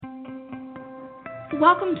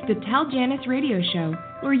Welcome to the TellJanus radio show,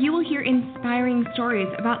 where you will hear inspiring stories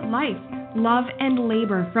about life, love, and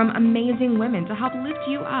labor from amazing women to help lift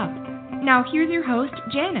you up. Now, here's your host,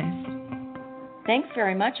 Janus. Thanks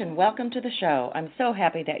very much and welcome to the show. I'm so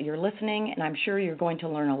happy that you're listening, and I'm sure you're going to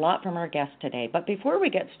learn a lot from our guest today. But before we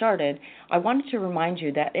get started, I wanted to remind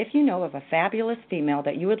you that if you know of a fabulous female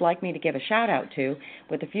that you would like me to give a shout out to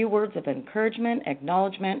with a few words of encouragement,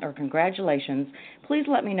 acknowledgement, or congratulations, please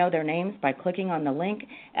let me know their names by clicking on the link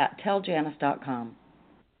at TellJanus.com.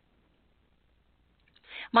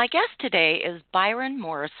 My guest today is Byron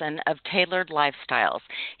Morrison of Tailored Lifestyles.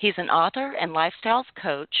 He's an author and lifestyles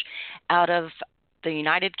coach out of the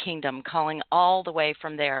United Kingdom, calling all the way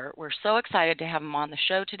from there. We're so excited to have him on the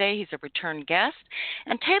show today. He's a return guest,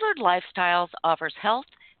 and Tailored Lifestyles offers health,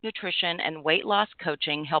 nutrition, and weight loss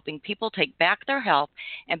coaching, helping people take back their health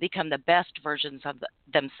and become the best versions of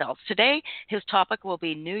themselves. Today, his topic will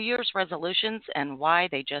be New Year's resolutions and why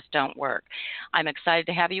they just don't work. I'm excited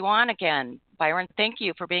to have you on again. Byron, thank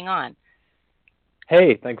you for being on.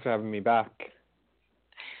 Hey, thanks for having me back.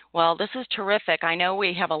 Well, this is terrific. I know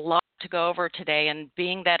we have a lot to go over today, and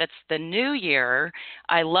being that it's the new year,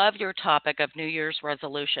 I love your topic of New Year's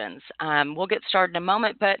resolutions. We'll get started in a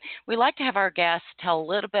moment, but we like to have our guests tell a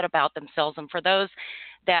little bit about themselves. And for those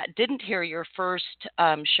that didn't hear your first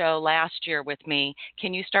show last year with me,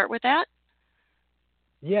 can you start with that?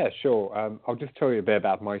 Yeah, sure. I'll just tell you a bit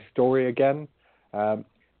about my story again.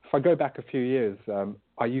 If I go back a few years,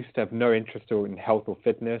 I used to have no interest in health or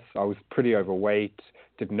fitness. I was pretty overweight,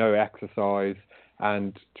 did no exercise,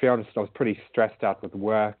 and to be honest, I was pretty stressed out with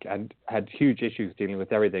work and had huge issues dealing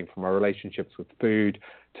with everything from my relationships with food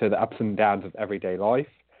to the ups and downs of everyday life.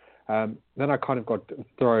 Then I kind of got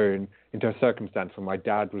thrown into a circumstance where my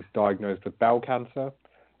dad was diagnosed with bowel cancer,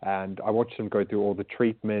 and I watched him go through all the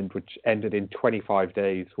treatment, which ended in 25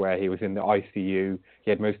 days where he was in the ICU.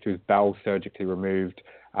 He had most of his bowels surgically removed,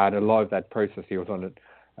 and a lot of that process he was on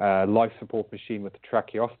a life support machine with a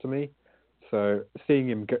tracheostomy. So seeing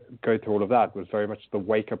him go through all of that was very much the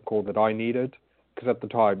wake-up call that I needed, because at the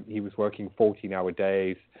time he was working 14-hour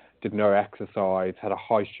days, did no exercise, had a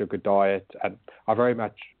high-sugar diet, and I very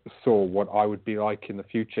much saw what I would be like in the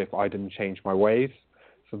future if I didn't change my ways.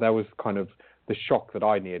 So that was kind of the shock that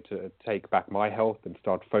I needed to take back my health and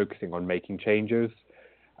start focusing on making changes.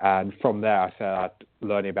 And from there, I started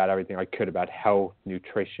learning about everything I could about health,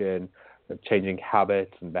 nutrition, changing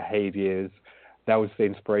habits and behaviors. That was the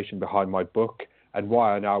inspiration behind my book and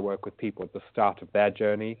why I now work with people at the start of their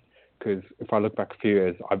journey. Because if I look back a few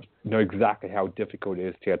years, I know exactly how difficult it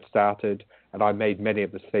is to get started. And I made many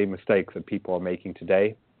of the same mistakes that people are making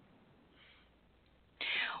today.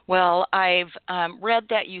 Well, I've read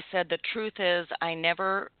that you said the truth is I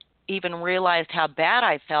never even realized how bad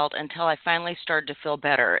I felt until I finally started to feel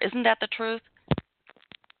better. Isn't that the truth?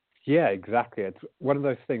 Yeah, exactly. It's one of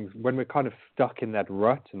those things when we're kind of stuck in that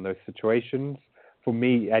rut in those situations. For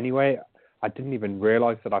me, anyway, I didn't even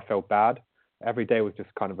realize that I felt bad. Every day was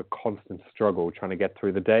just kind of a constant struggle trying to get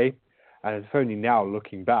through the day. And it's only now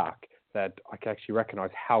looking back that I can actually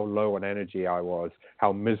recognize how low on energy I was,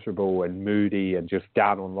 how miserable and moody and just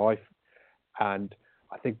down on life. And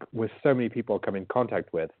I think with so many people I come in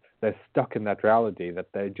contact with, they're stuck in that reality that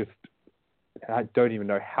they just I don't even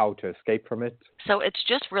know how to escape from it. So it's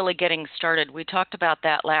just really getting started. We talked about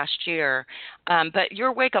that last year, but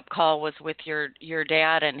your wake-up call was with your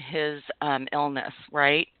dad and his illness,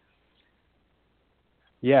 right?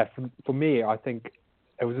 Yeah, for me, I think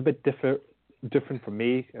it was a bit different for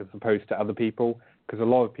me as opposed to other people, because a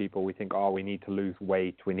lot of people, we think, we need to lose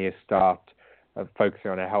weight, we need to start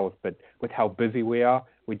focusing on our health, but with how busy we are,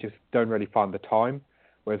 we just don't really find the time.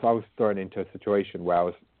 Whereas I was thrown into a situation where I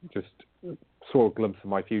was just saw a glimpse of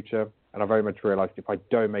my future, and I very much realized if I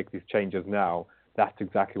don't make these changes now, that's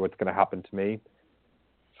exactly what's going to happen to me.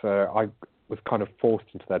 So I was kind of forced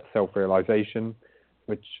into that self-realization,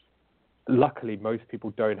 which luckily most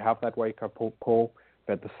people don't have that wake-up call,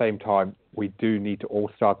 but at the same time, we do need to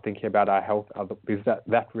all start thinking about our health, because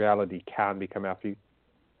that reality can become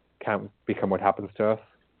what happens to us.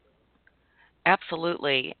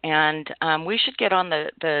 Absolutely. And we should get on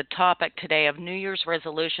the topic today of New Year's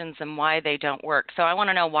resolutions and why they don't work. So I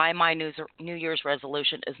want to know why my New Year's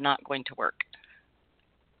resolution is not going to work.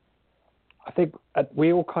 I think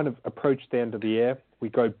we all kind of approach the end of the year. We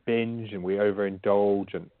go binge and we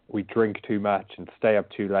overindulge and we drink too much and stay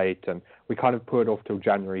up too late. And we kind of put it off till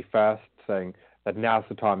January 1st, saying that now's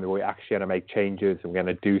the time that we're actually going to make changes and we're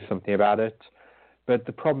going to do something about it. But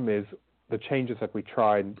the problem is, the changes that we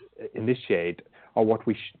try and initiate are what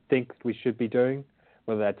we think we should be doing,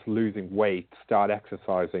 whether that's losing weight, start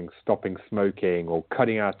exercising, stopping smoking, or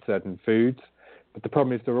cutting out certain foods. But the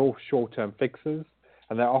problem is they're all short-term fixes,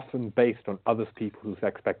 and they're often based on other people's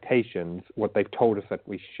expectations, what they've told us that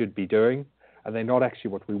we should be doing, and they're not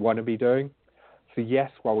actually what we want to be doing. So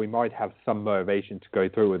yes, while we might have some motivation to go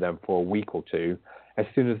through with them for a week or two, as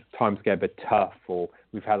soon as times get a bit tough, or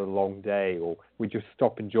we've had a long day, or we just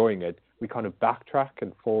stop enjoying it, we kind of backtrack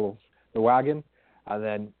and fall off the wagon, and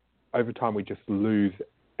then over time we just lose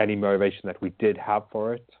any motivation that we did have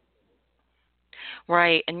for it.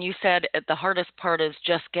 Right, and you said the hardest part is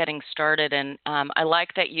just getting started, and I like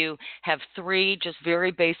that you have 3 just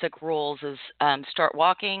very basic rules: is start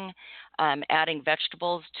walking, adding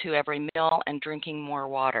vegetables to every meal, and drinking more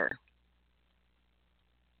water.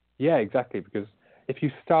 Yeah, exactly, because if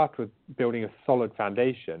you start with building a solid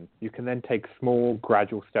foundation, you can then take small,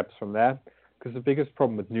 gradual steps from there, because the biggest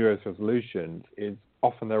problem with New Year's resolutions is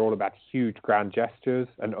often they're all about huge, grand gestures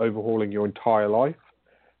and overhauling your entire life,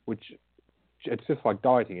 which it's just like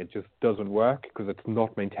dieting. It just doesn't work because it's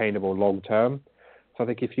not maintainable long term. So I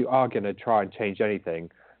think if you are going to try and change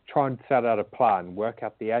anything, try and set out a plan, work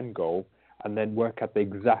out the end goal, and then work out the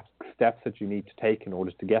exact steps that you need to take in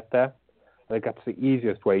order to get there. I think that's the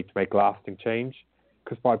easiest way to make lasting change,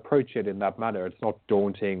 because by approaching it in that manner, it's not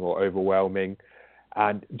daunting or overwhelming.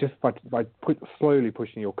 And just by slowly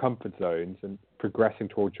pushing your comfort zones and progressing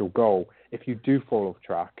towards your goal, if you do fall off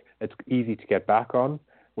track, it's easy to get back on.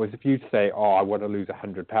 Whereas if you say, oh, I want to lose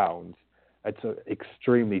 100 pounds, it's an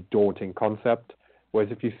extremely daunting concept. Whereas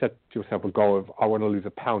if you set yourself a goal of, I want to lose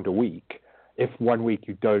a pound a week, if 1 week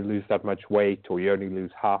you don't lose that much weight or you only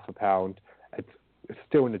lose half a pound, it's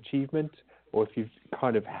still an achievement. Or if you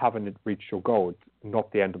kind of haven't reached your goal, it's not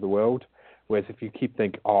the end of the world. Whereas if you keep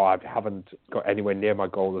thinking, oh, I haven't got anywhere near my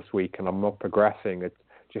goal this week and I'm not progressing, it's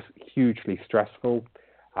just hugely stressful.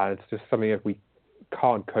 And it's just something that we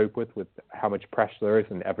can't cope with how much pressure there is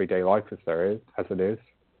in everyday life as it is.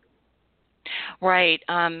 Right.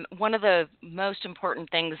 One of the most important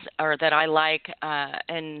things that I like,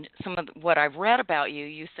 and some of what I've read about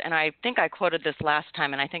you, and I think I quoted this last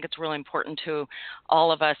time, and I think it's really important to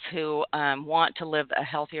all of us who want to live a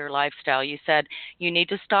healthier lifestyle. You said you need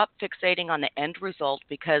to stop fixating on the end result,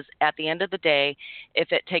 because at the end of the day,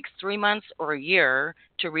 if it takes 3 months or a year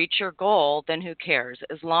to reach your goal, then who cares?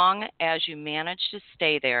 As long as you manage to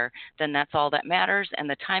stay there, then that's all that matters, and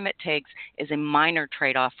the time it takes is a minor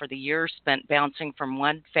trade-off for the years spent bouncing from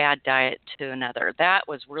one fad diet to another. That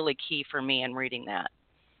was really key for me in reading that.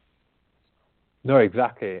 No,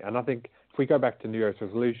 exactly. And I think if we go back to New Year's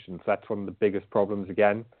resolutions, that's one of the biggest problems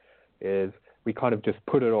again, is we kind of just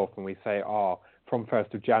put it off and we say, from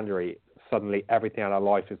 1st of January, suddenly everything in our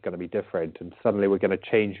life is going to be different, and suddenly we're going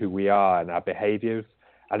to change who we are and our behaviors.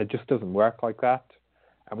 And it just doesn't work like that.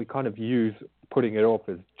 And we kind of use putting it off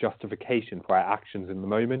as justification for our actions in the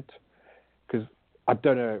moment. Because I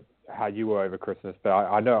don't know how you were over Christmas, but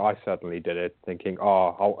I know I certainly did it, thinking,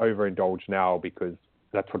 I'll overindulge now because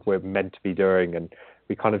that's what we're meant to be doing. And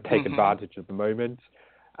we kind of take advantage of the moment.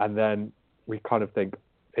 And then we kind of think,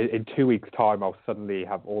 in 2 weeks' time, I'll suddenly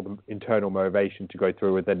have all the internal motivation to go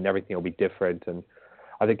through with it and everything will be different. And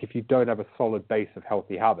I think if you don't have a solid base of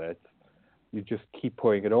healthy habits, you just keep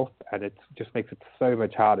putting it off, and it just makes it so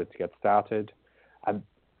much harder to get started. And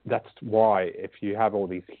that's why if you have all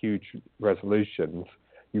these huge resolutions,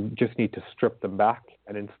 you just need to strip them back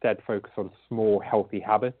and instead focus on small, healthy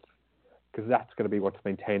habits, because that's going to be what's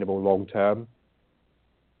maintainable long term.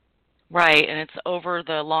 Right, and it's over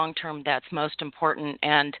the long term that's most important.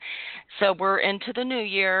 And so we're into the new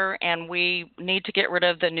year, and we need to get rid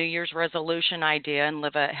of the New Year's resolution idea and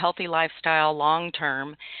live a healthy lifestyle long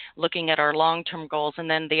term, looking at our long term goals.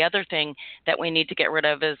 And then the other thing that we need to get rid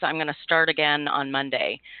of is I'm going to start again on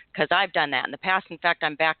Monday, because I've done that in the past. In fact,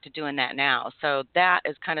 I'm back to doing that now. So that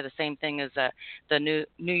is kind of the same thing as the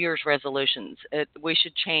New Year's resolutions. We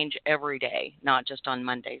should change every day, not just on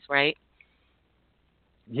Mondays, right?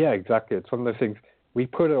 Yeah, exactly. It's one of those things, we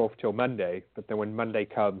put it off till Monday, but then when Monday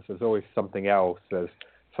comes, there's always something else. There's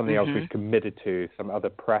something else we've committed to, some other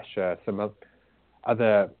pressure, some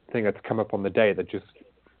other thing that's come up on the day that just,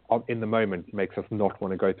 in the moment, makes us not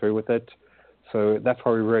want to go through with it. So that's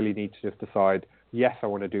why we really need to just decide, yes, I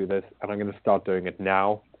want to do this, and I'm going to start doing it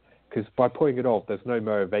now. Because by putting it off, there's no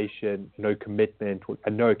motivation, no commitment,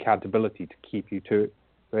 and no accountability to keep you to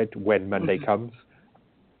it when Monday comes.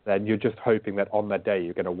 Then you're just hoping that on that day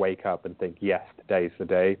you're going to wake up and think, yes, today's the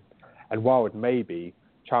day. And while it may be,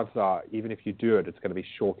 chances are, even if you do it, it's going to be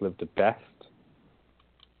short-lived at best.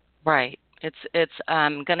 Right. It's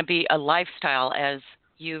going to be a lifestyle, as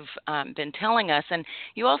you've been telling us. And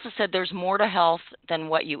you also said there's more to health than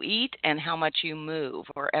what you eat and how much you move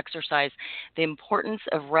or exercise. The importance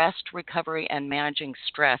of rest, recovery, and managing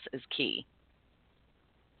stress is key.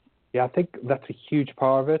 Yeah, I think that's a huge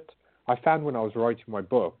part of it. I found when I was writing my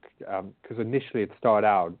book, because initially it started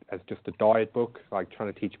out as just a diet book, like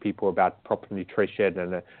trying to teach people about proper nutrition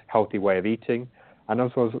and a healthy way of eating. And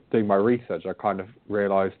as I was doing my research, I kind of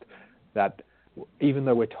realized that even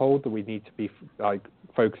though we're told that we need to be like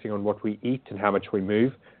focusing on what we eat and how much we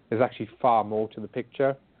move, there's actually far more to the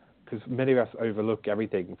picture. Because many of us overlook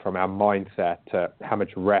everything from our mindset to how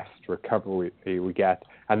much rest, recovery we get,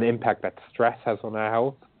 and the impact that stress has on our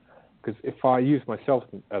health. Because if I use myself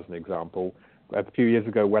as an example, a few years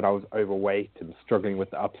ago when I was overweight and struggling with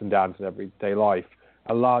the ups and downs in everyday life,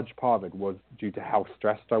 a large part of it was due to how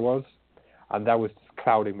stressed I was. And that was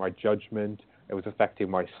clouding my judgment. It was affecting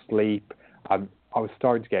my sleep. I was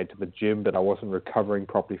starting to get into the gym, but I wasn't recovering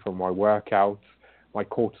properly from my workouts. My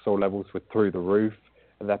cortisol levels were through the roof,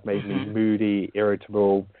 and that made me moody,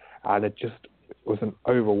 irritable, and it just was an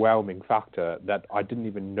overwhelming factor that I didn't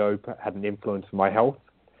even know had an influence on my health.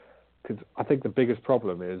 Because I think the biggest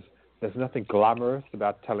problem is there's nothing glamorous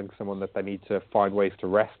about telling someone that they need to find ways to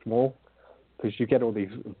rest more. Because you get all these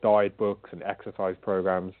diet books and exercise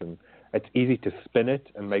programs, and it's easy to spin it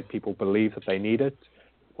and make people believe that they need it.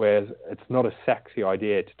 Whereas it's not a sexy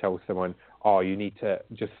idea to tell someone, oh, you need to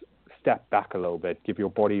just step back a little bit, give your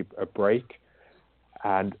body a break,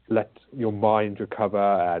 and let your mind recover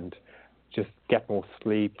and just get more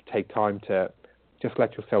sleep, take time to just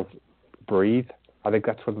let yourself breathe. I think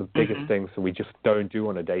that's one of the biggest things that we just don't do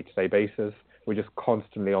on a day-to-day basis. We're just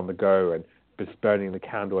constantly on the go and just burning the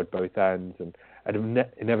candle at both ends, and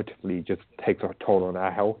inevitably just takes a toll on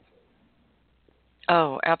our health.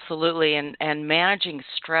 Oh, absolutely. And managing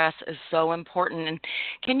stress is so important. And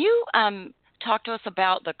can you talk to us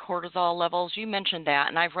about the cortisol levels? You mentioned that,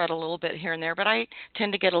 and I've read a little bit here and there, but I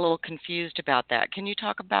tend to get a little confused about that. Can you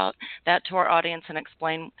talk about that to our audience and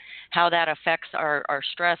explain how that affects our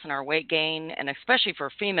stress and our weight gain, and especially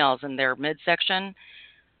for females in their midsection?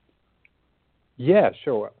 Yeah,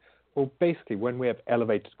 sure. Well, basically, when we have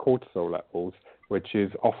elevated cortisol levels, which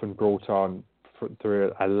is often brought on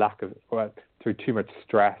through through too much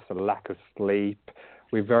stress, a lack of sleep,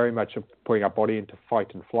 we very much are putting our body into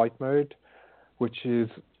fight and flight mode, which is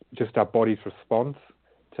just our body's response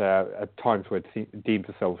to at times where it deems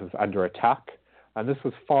itself as under attack. And this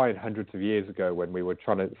was fine hundreds of years ago when we were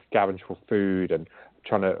trying to scavenge for food and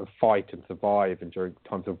trying to fight and survive, and during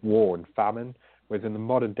times of war and famine. Whereas in the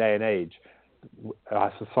modern day and age,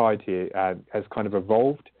 our society has kind of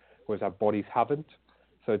evolved, whereas our bodies haven't.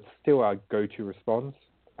 So it's still our go-to response.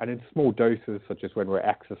 And in small doses, such as when we're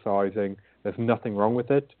exercising, there's nothing wrong with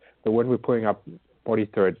it. But when we're putting our body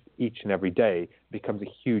through it each and every day, it becomes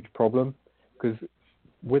a huge problem. Because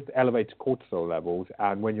with elevated cortisol levels,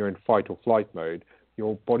 and when you're in fight or flight mode,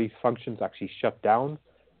 your body's functions actually shut down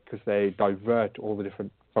because they divert all the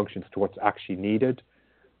different functions to what's actually needed.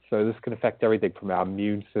 So this can affect everything from our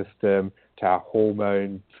immune system to our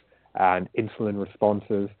hormones and insulin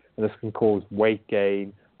responses. And this can cause weight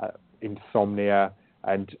gain, insomnia,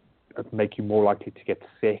 and make you more likely to get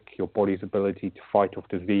sick, your body's ability to fight off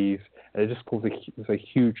disease. And it just causes a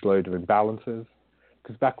huge load of imbalances.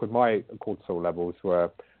 Because back when my cortisol levels were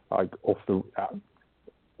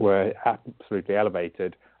were absolutely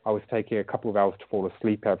elevated, I was taking a couple of hours to fall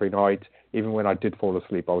asleep every night. Even when I did fall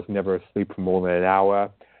asleep, I was never asleep for more than an hour.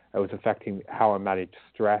 It was affecting how I managed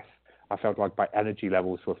stress. I felt like my energy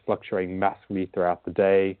levels were fluctuating massively throughout the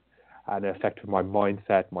day, and it affected my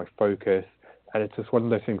mindset, my focus. And it's just one of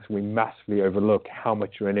those things we massively overlook how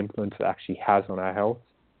much of an influence it actually has on our health.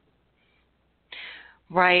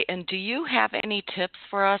 Right. And do you have any tips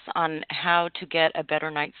for us on how to get a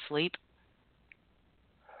better night's sleep?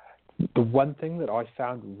 The one thing that I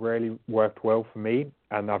found really worked well for me,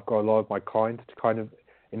 and I've got a lot of my clients to kind of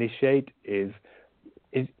initiate, is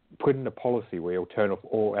put in a policy where you'll turn off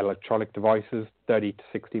all electronic devices 30 to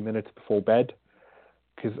 60 minutes before bed.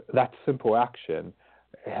 Because that simple action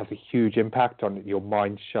has a huge impact on your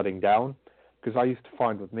mind shutting down. Because I used to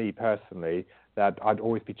find with me personally that I'd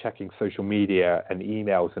always be checking social media and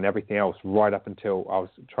emails and everything else right up until I was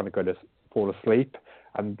trying to go to fall asleep.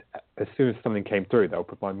 And as soon as something came through, that would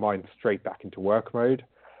put my mind straight back into work mode.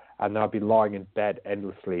 And I'd be lying in bed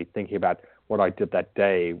endlessly thinking about what I did that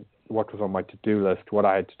day, what was on my to-do list, what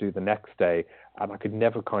I had to do the next day. And I could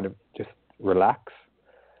never kind of just relax.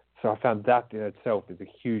 So I found that in itself is a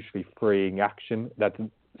hugely freeing action that's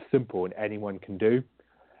simple and anyone can do.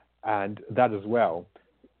 And that as well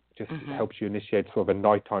just helps you initiate sort of a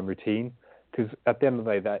nighttime routine. Because at the end of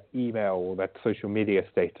the day, that email or that social media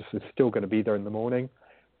status is still going to be there in the morning.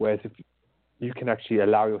 Whereas if you can actually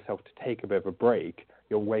allow yourself to take a bit of a break,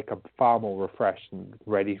 you'll wake up far more refreshed and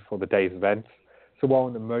ready for the day's events. So while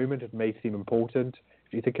in the moment it may seem important,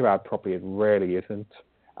 if you think about it properly, it really isn't.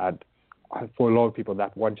 And for a lot of people,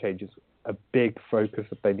 that one change is a big focus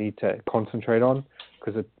that they need to concentrate on,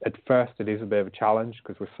 because at first it is a bit of a challenge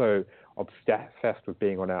because we're so obsessed with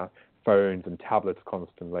being on our phones and tablets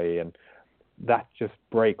constantly, and that just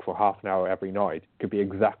break for half an hour every night could be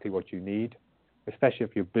exactly what you need, especially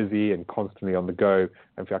if you're busy and constantly on the go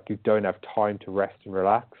and feel like you don't have time to rest and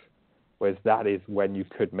relax, whereas that is when you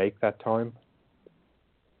could make that time.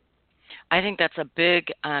 I think that's a big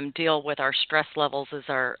deal with our stress levels is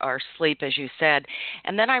our sleep, as you said.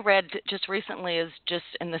 And then I read just recently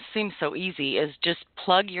and this seems so easy, is just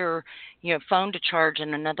plug your phone to charge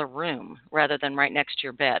in another room rather than right next to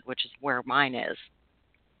your bed, which is where mine is.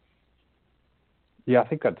 Yeah, I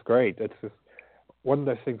think that's great. It's just one of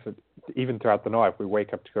those things that even throughout the night, if we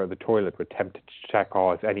wake up to go to the toilet, we're tempted to check,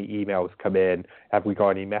 has any emails come in? Have we got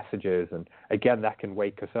any messages? And again, that can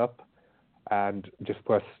wake us up and just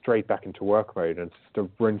put us straight back into work mode. And it's just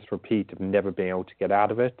a rinse repeat of never being able to get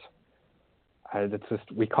out of it. And it's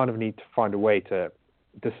just, we kind of need to find a way to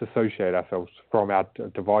disassociate ourselves from our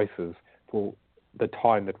devices for the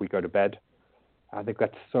time that we go to bed. I think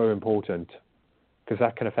that's so important, because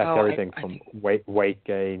that can affect everything from weight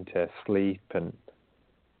gain to sleep.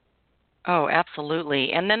 Oh,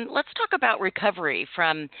 absolutely. And then let's talk about recovery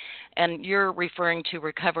and you're referring to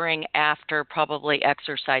recovering after probably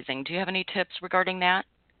exercising. Do you have any tips regarding that?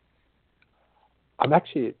 I'm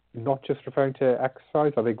actually not just referring to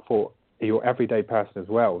exercise. I think for your everyday person as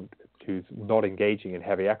well, who's not engaging in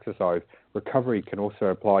heavy exercise, recovery can also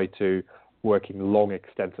apply to working long,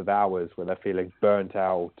 extensive hours where they're feeling burnt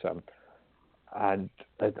out. And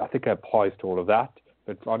I think it applies to all of that.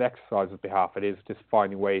 But on exercise's behalf, it is just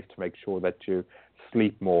finding ways to make sure that you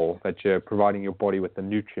sleep more, that you're providing your body with the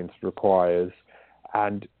nutrients it requires.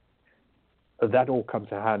 And that all comes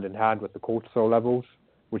hand in hand with the cortisol levels,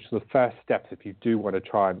 which are the first steps if you do want to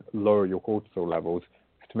try and lower your cortisol levels,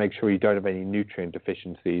 is to make sure you don't have any nutrient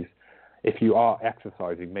deficiencies. If you are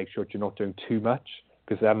exercising, make sure that you're not doing too much,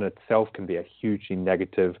 because that in itself can be a hugely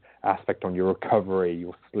negative aspect on your recovery,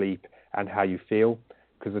 your sleep, and how you feel.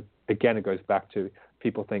 Because again, it goes back to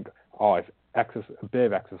people think, if a bit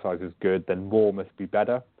of exercise is good, then more must be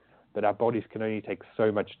better. But our bodies can only take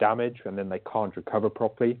so much damage, and then they can't recover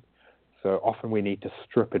properly. So often we need to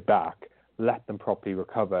strip it back, let them properly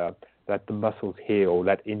recover, let the muscles heal,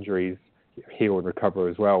 let injuries heal and recover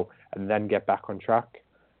as well, and then get back on track.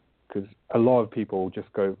 Because a lot of people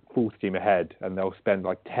just go full steam ahead, and they'll spend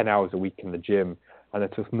like 10 hours a week in the gym, and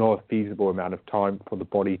it's just not a feasible amount of time for the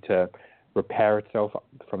body to repair itself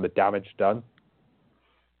from the damage done.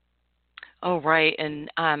 Oh, right. And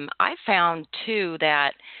I found, too,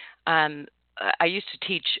 that I used to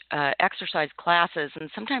teach exercise classes, and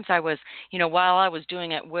sometimes I was, while I was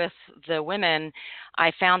doing it with the women,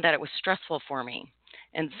 I found that it was stressful for me.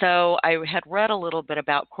 And so I had read a little bit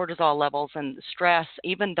about cortisol levels and stress,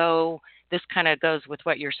 even though this kind of goes with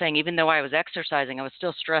what you're saying. Even though I was exercising, I was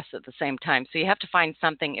still stressed at the same time. So you have to find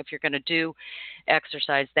something, if you're going to do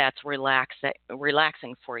exercise, that's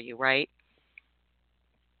relaxing for you, right?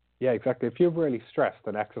 Yeah, exactly. If you're really stressed,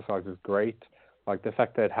 then exercise is great. Like the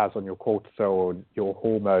effect that it has on your cortisol and your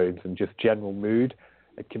hormones and just general mood,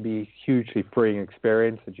 it can be a hugely freeing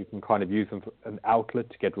experience that you can kind of use as an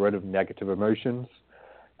outlet to get rid of negative emotions.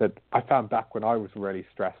 That I found back when I was really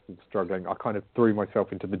stressed and struggling, I kind of threw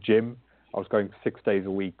myself into the gym. I was going 6 days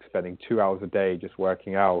a week, spending 2 hours a day just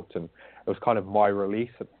working out, and it was kind of my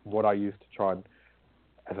release of what I used to try and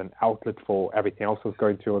as an outlet for everything else I was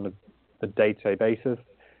going through on a day-to-day basis.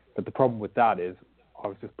 But the problem with that is I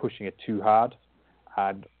was just pushing it too hard,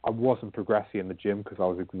 and I wasn't progressing in the gym because I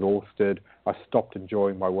was exhausted. I stopped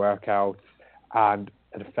enjoying my workouts, and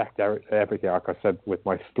it affected everything, like I said, with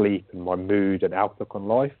my sleep and my mood and outlook on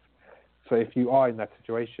life. So if you are in that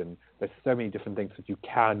situation, there's so many different things that you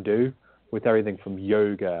can do, with everything from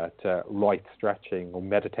yoga to light stretching or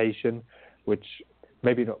meditation, which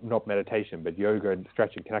maybe not meditation, but yoga and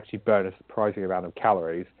stretching can actually burn a surprising amount of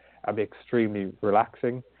calories and be extremely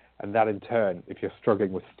relaxing. And that in turn, if you're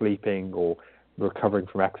struggling with sleeping or recovering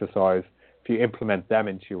from exercise, if you implement them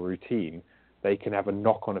into your routine, they can have a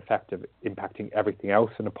knock-on effect of impacting everything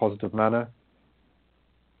else in a positive manner.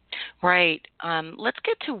 Right. Let's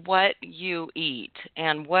get to what you eat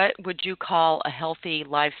and what would you call a healthy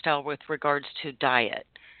lifestyle with regards to diet.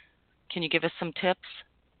 Can you give us some tips?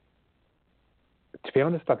 To be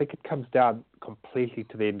honest, I think it comes down completely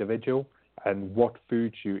to the individual and what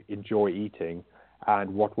foods you enjoy eating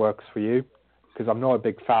and what works for you. Because I'm not a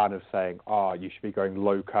big fan of saying, you should be going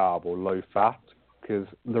low carb or low fat, because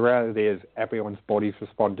the reality is everyone's bodies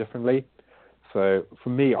respond differently. So for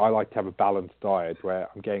me, I like to have a balanced diet where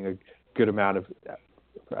I'm getting a good amount of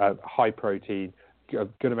high protein, a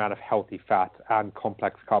good amount of healthy fat, and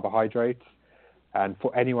complex carbohydrates. And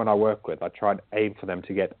for anyone I work with, I try and aim for them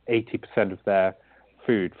to get 80% of their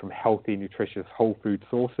food from healthy, nutritious, whole food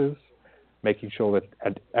sources, making sure that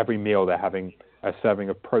at every meal they're having a serving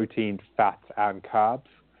of protein, fats, and carbs.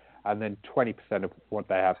 And then 20% of what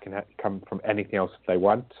they have can come from anything else if they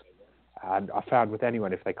want. And I found with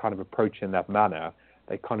anyone, if they kind of approach in that manner,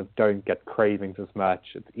 they kind of don't get cravings as much.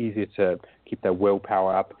 It's easier to keep their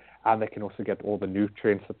willpower up, and they can also get all the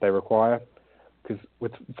nutrients that they require. Because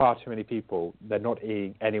with far too many people, they're not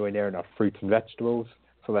eating anywhere near enough fruits and vegetables,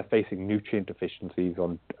 so they're facing nutrient deficiencies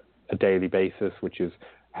on a daily basis, which is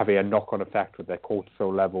having a knock-on effect with their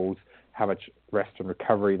cortisol levels, how much rest and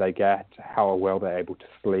recovery they get, how well they're able to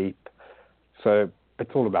sleep. So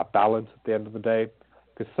it's all about balance at the end of the day,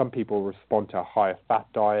 because some people respond to a higher fat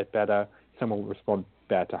diet better, some will respond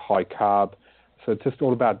better to high carb. So it's just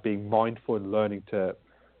all about being mindful and learning to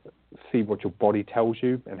see what your body tells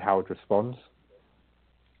you and how it responds.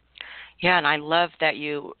 Yeah, and I love that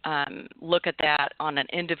you look at that on an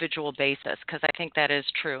individual basis, because I think that is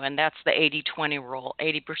true, and that's the 80-20 rule,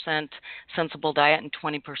 80% sensible diet and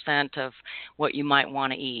 20% of what you might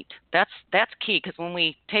want to eat. That's key, because when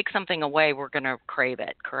we take something away, we're going to crave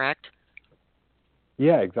it, correct?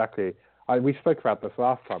 Yeah, exactly. We spoke about this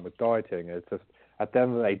last time with dieting. It's just, at the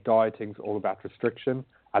end of the day, dieting is all about restriction,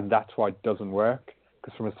 and that's why it doesn't work,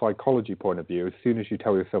 because from a psychology point of view, as soon as you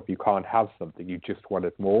tell yourself you can't have something, you just want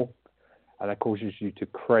it more. And that causes you to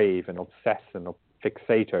crave and obsess and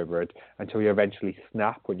fixate over it until you eventually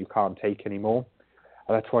snap when you can't take anymore.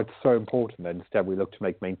 And that's why it's so important that instead we look to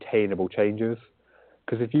make maintainable changes.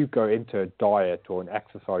 Because if you go into a diet or an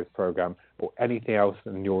exercise program or anything else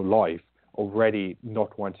in your life already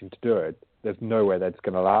not wanting to do it, there's no way that's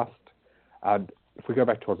going to last. And if we go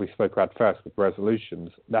back to what we spoke about first with resolutions,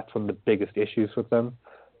 that's one of the biggest issues with them,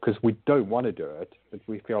 because we don't want to do it, but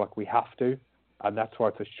we feel like we have to. And that's why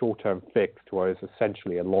it's a short-term fix to what is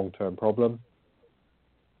essentially a long-term problem.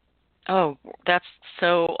 Oh, that's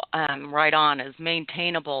so right on, is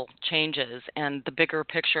maintainable changes and the bigger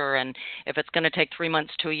picture. And if it's going to take 3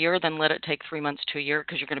 months to a year, then let it take 3 months to a year,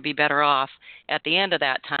 because you're going to be better off at the end of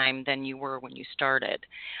that time than you were when you started.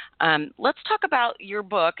 Let's talk about your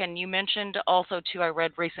book. And you mentioned also, too, I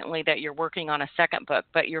read recently that you're working on a second book,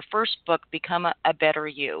 but your first book, Become a Better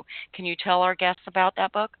You. Can you tell our guests about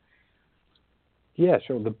that book? Yeah,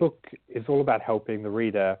 sure. The book is all about helping the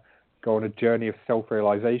reader go on a journey of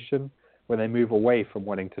self-realization when they move away from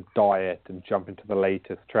wanting to diet and jump into the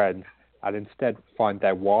latest trends and instead find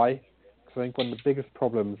their why. Because I think one of the biggest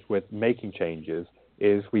problems with making changes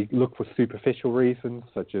is we look for superficial reasons,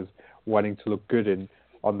 such as wanting to look good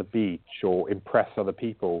on the beach or impress other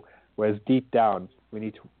people, whereas deep down we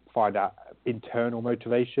need to find out internal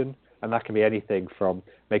motivation. And that can be anything from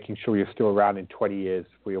making sure you're still around in 20 years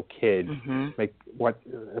for your kids,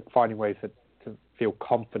 finding ways to feel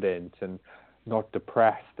confident and not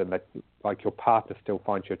depressed, and that like your partner still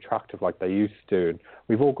finds you attractive like they used to. And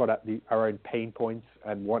we've all got our own pain points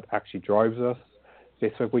and what actually drives us.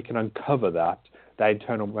 So if we can uncover that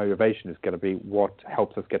internal motivation is going to be what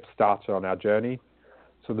helps us get started on our journey.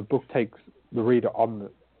 So the book takes the reader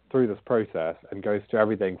through this process and goes to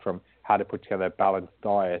everything from how to put together a balanced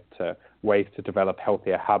diet to ways to develop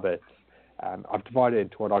healthier habits. I've divided it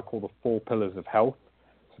into what I call the 4 pillars of health.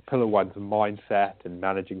 So pillar 1 is mindset and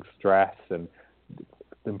managing stress and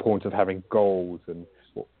the importance of having goals and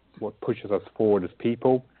what pushes us forward as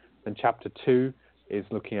people. And chapter 2 is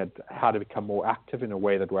looking at how to become more active in a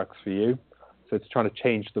way that works for you. So it's trying to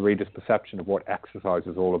change the reader's perception of what exercise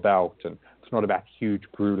is all about. And it's not about huge,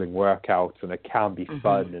 grueling workouts, and it can be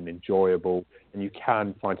fun and enjoyable, and you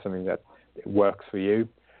can find something that works for you.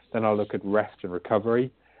 Then I'll look at rest and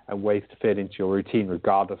recovery and ways to fit into your routine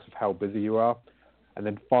regardless of how busy you are. And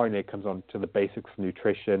then finally it comes on to the basics of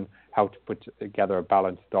nutrition, how to put together a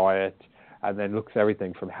balanced diet, and then looks at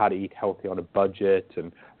everything from how to eat healthy on a budget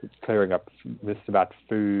and clearing up myths about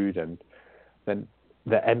food. And then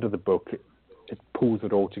the end of the book, it pulls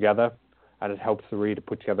it all together, and it helps the reader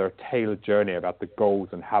put together a tailored journey about the goals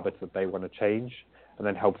and habits that they want to change, and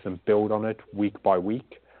then helps them build on it week by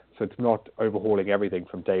week. So it's not overhauling everything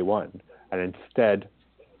from day one, and instead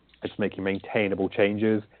it's making maintainable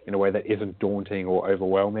changes in a way that isn't daunting or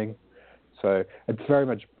overwhelming. So it's very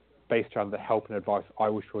much based around the help and advice I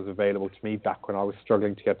wish was available to me back when I was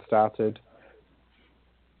struggling to get started.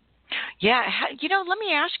 Yeah, let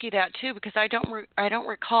me ask you that too, because I don't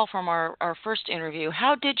recall from our first interview.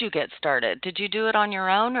 How did you get started? Did you do it on your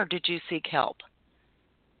own, or did you seek help?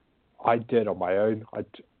 I did on my own.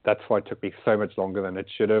 That's why it took me so much longer than it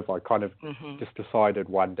should have. I kind of just decided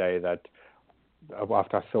one day that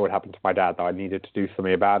after I saw what happened to my dad, that I needed to do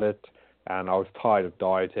something about it. And I was tired of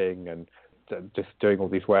dieting and just doing all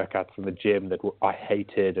these workouts in the gym that I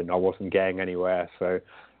hated, and I wasn't getting anywhere. So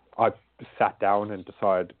I sat down and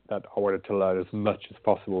decided that I wanted to learn as much as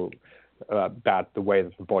possible about the way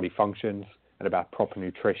that the body functions and about proper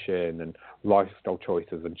nutrition and lifestyle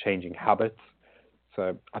choices and changing habits.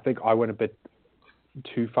 So I think I went a bit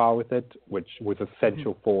too far with it, which was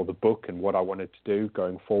essential for the book and what I wanted to do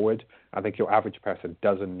going forward. I think your average person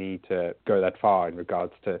doesn't need to go that far in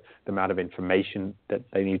regards to the amount of information that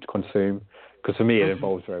they need to consume. Because for me, it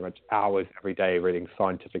involves very much hours every day reading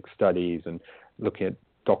scientific studies and looking at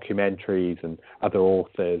documentaries and other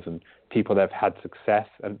authors and people that have had success,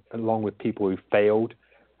 and along with people who failed,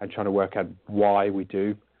 and trying to work out why we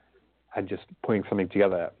do, and just putting something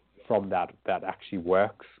together from that actually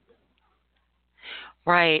works.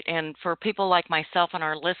 Right. And for people like myself and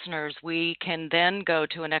our listeners, we can then go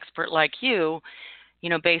to an expert like you,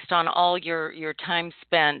 based on all your time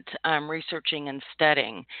spent researching and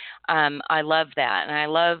studying. I love that. And I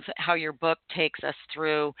love how your book takes us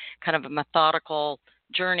through kind of a methodical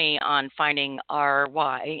journey on finding our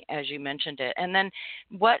why, as you mentioned it. And then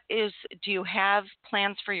do you have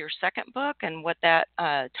plans for your second book and what that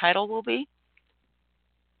title will be?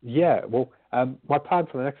 Yeah, well, my plan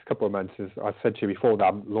for the next couple of months is, I said to you before, that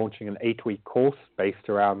I'm launching an 8-week course based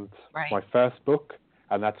around my first book,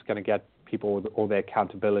 and that's going to get people all their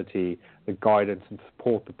accountability, the guidance and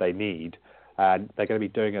support that they need. And they're going to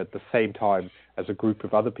be doing it at the same time as a group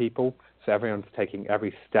of other people, so everyone's taking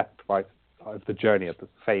every step of the journey at the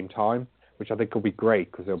same time, which I think will be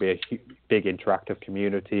great because there'll be a big interactive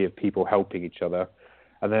community of people helping each other.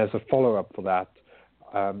 And there's a follow-up for that.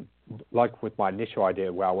 Like with my initial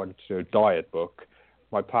idea where I wanted to do a diet book,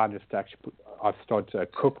 my plan is to I've started a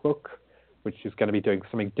cookbook, which is going to be doing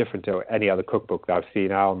something different to any other cookbook that I've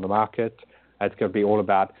seen out on the market. And it's going to be all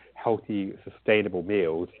about healthy, sustainable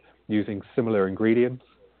meals using similar ingredients.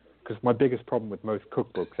 Because my biggest problem with most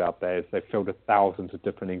cookbooks out there is they're filled with thousands of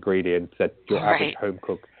different ingredients that your average home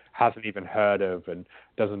cook hasn't even heard of and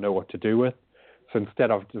doesn't know what to do with. So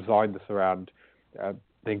instead, I've designed this around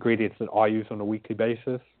the ingredients that I use on a weekly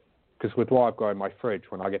basis. Because with what I've got in my fridge,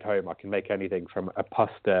 when I get home, I can make anything from a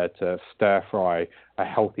pasta to stir fry, a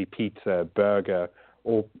healthy pizza, burger,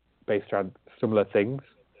 all based around similar things.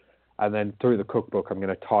 And then through the cookbook, I'm going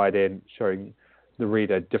to tie it in, showing the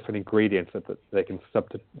reader different ingredients that they can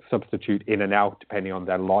substitute in and out depending on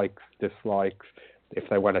their likes, dislikes, if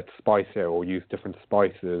they want it spicier or use different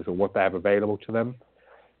spices or what they have available to them.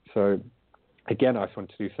 So again, I just want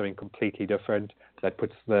to do something completely different that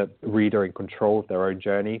puts the reader in control of their own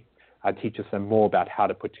journey and teaches them more about how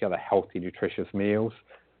to put together healthy, nutritious meals,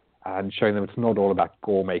 and showing them it's not all about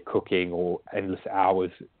gourmet cooking or endless hours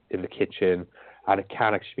in the kitchen, and it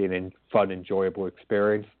can actually be a fun, enjoyable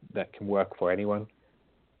experience that can work for anyone.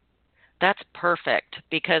 That's perfect,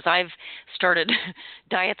 because I've started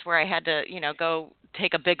diets where I had to, go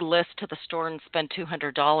take a big list to the store and spend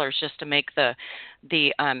 $200 just to make the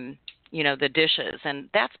dishes, and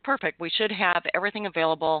that's perfect. We should have everything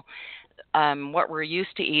available, what we're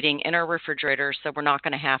used to eating in our refrigerator, so we're not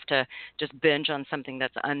going to have to just binge on something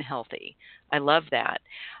that's unhealthy. I love that.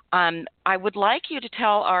 I would like you to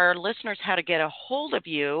tell our listeners how to get a hold of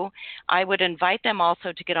you. I would invite them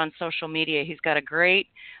also to get on social media. He's got a great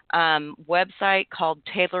website called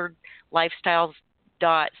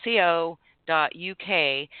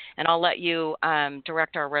tailoredlifestyles.co.uk, and I'll let you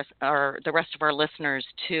direct the rest of our listeners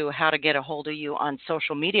to how to get a hold of you on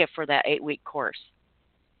social media for that 8-week course.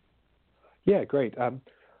 Yeah, great.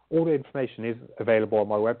 All the information is available on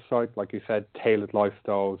my website, like you said,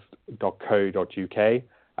 tailoredlifestyles.co.uk.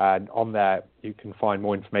 And on there, you can find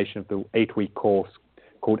more information of the 8-week course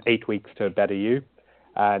called 8 Weeks to a Better You.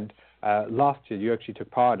 And last year, you actually took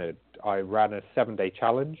part in it. I ran a 7-day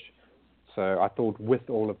challenge. So I thought with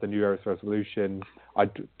all of the New Year's resolutions,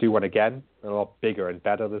 I'd do one again, a lot bigger and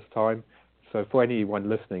better this time. So for anyone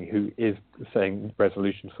listening who is setting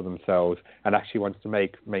resolutions for themselves and actually wants to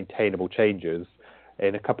make maintainable changes,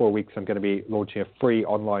 in a couple of weeks I'm going to be launching a free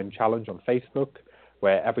online challenge on Facebook,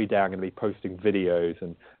 where every day I'm going to be posting videos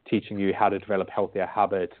and teaching you how to develop healthier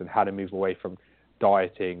habits and how to move away from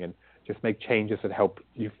dieting and just make changes that help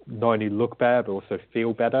you not only look better but also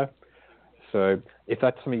feel better. So if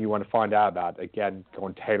that's something you want to find out about, again, go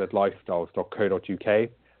on tailoredlifestyles.co.uk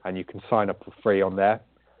and you can sign up for free on there.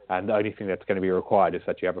 And the only thing that's going to be required is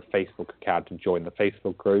that you have a Facebook account and join the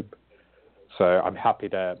Facebook group. So I'm happy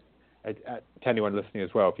to anyone listening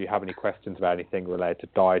as well, if you have any questions about anything related to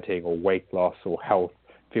dieting or weight loss or health,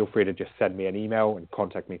 feel free to just send me an email and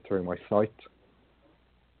contact me through my site.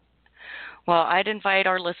 Well, I'd invite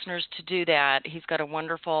our listeners to do that. He's got a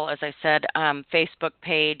wonderful, as I said, Facebook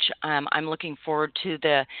page. I'm looking forward to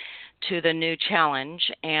the new challenge,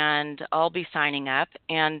 and I'll be signing up.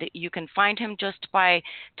 And you can find him just by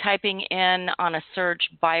typing in on a search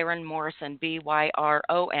Byron Morrison,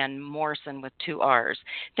 Byron Morrison with 2 R's.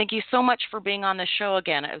 Thank you so much for being on the show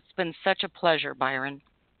again. It's been such a pleasure, Byron.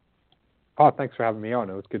 Oh, thanks for having me on.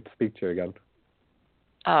 It was good to speak to you again.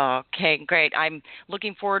 Okay, great. I'm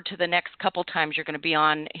looking forward to the next couple times you're going to be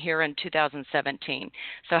on here in 2017.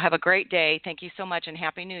 So have a great day. Thank you so much, and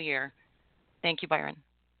Happy New Year. Thank you, Byron.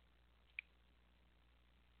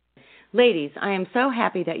 Ladies, I am so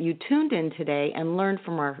happy that you tuned in today and learned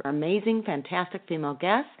from our amazing, fantastic female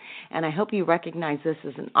guests, and I hope you recognize this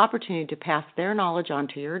as an opportunity to pass their knowledge on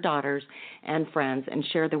to your daughters and friends and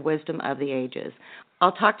share the wisdom of the ages.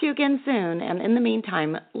 I'll talk to you again soon, and in the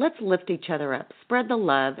meantime, let's lift each other up, spread the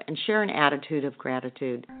love, and share an attitude of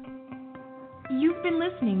gratitude. You've been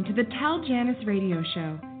listening to the TellJanus radio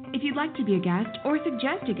show. If you'd like to be a guest or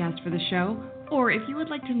suggest a guest for the show, or if you would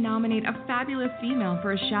like to nominate a fabulous female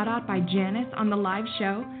for a shout-out by Janus on the live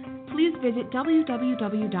show, please visit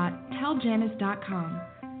www.telljanus.com.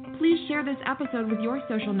 Please share this episode with your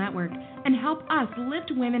social network and help us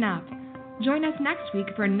lift women up. Join us next week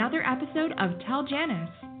for another episode of TellJanus.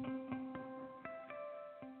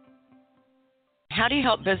 How do you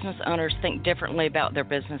help business owners think differently about their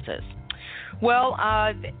businesses? Well,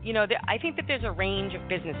 I think that there's a range of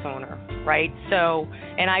business owner, right? So,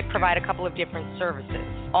 and I provide a couple of different services.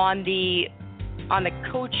 On the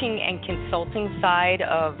coaching and consulting side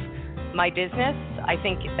of my business, I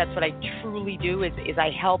think that's what I truly do is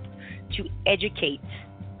I help to educate.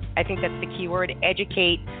 I think that's the key word,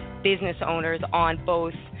 educate business owners on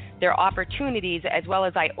both their opportunities as well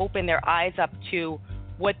as I open their eyes up to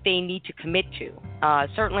what they need to commit to.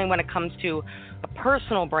 Certainly when it comes to a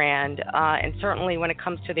personal brand, and certainly when it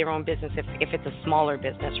comes to their own business, if it's a smaller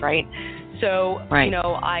business, right? So, right.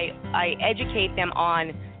 I educate them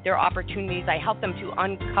on their opportunities. I help them to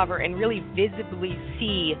uncover and really visibly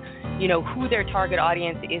see, who their target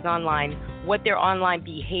audience is online, what their online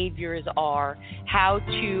behaviors are, how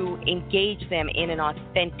to engage them in an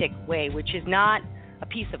authentic way, which is not a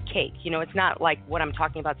piece of cake. It's not like what I'm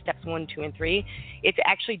talking about, steps 1, 2, and 3. It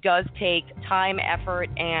actually does take time, effort,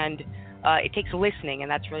 and it takes listening, and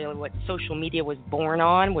that's really what social media was born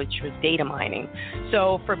on, which was data mining.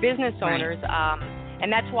 So for business owners,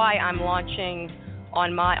 and that's why I'm launching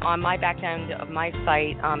on my back end of my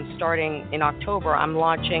site, starting in October. I'm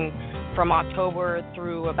launching from October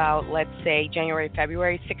through about, let's say, January,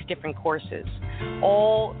 February, 6 different courses,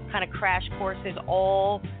 all kind of crash courses,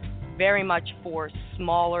 all very much for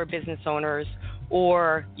smaller business owners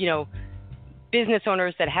or, business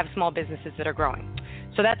owners that have small businesses that are growing.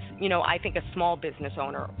 So that's, I think a small business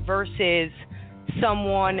owner versus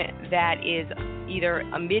someone that is either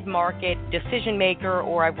a mid-market decision maker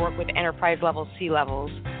or I've worked with enterprise level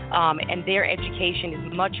C-levels, and their education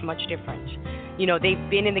is much, much different. They've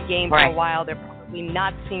been in the game for a while. They're probably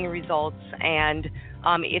not seeing results, and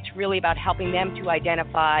it's really about helping them to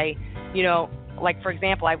identify, like, for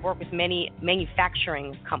example, I've worked with many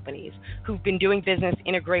manufacturing companies who've been doing business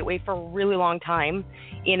in a great way for a really long time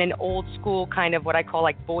in an old school kind of what I call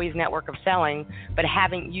like boys network of selling, but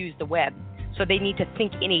haven't used the web. So they need to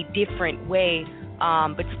think in a different way,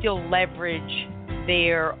 but still leverage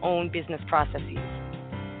their own business processes.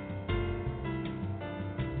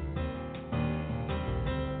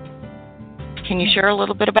 Can you share a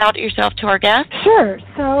little bit about yourself to our guests? Sure.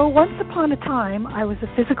 So once upon a time, I was a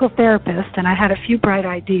physical therapist, and I had a few bright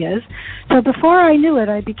ideas. So before I knew it,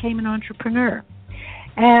 I became an entrepreneur.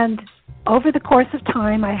 And over the course of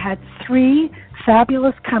time, I had 3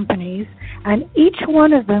 fabulous companies, and each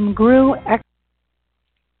one of them grew exponentially.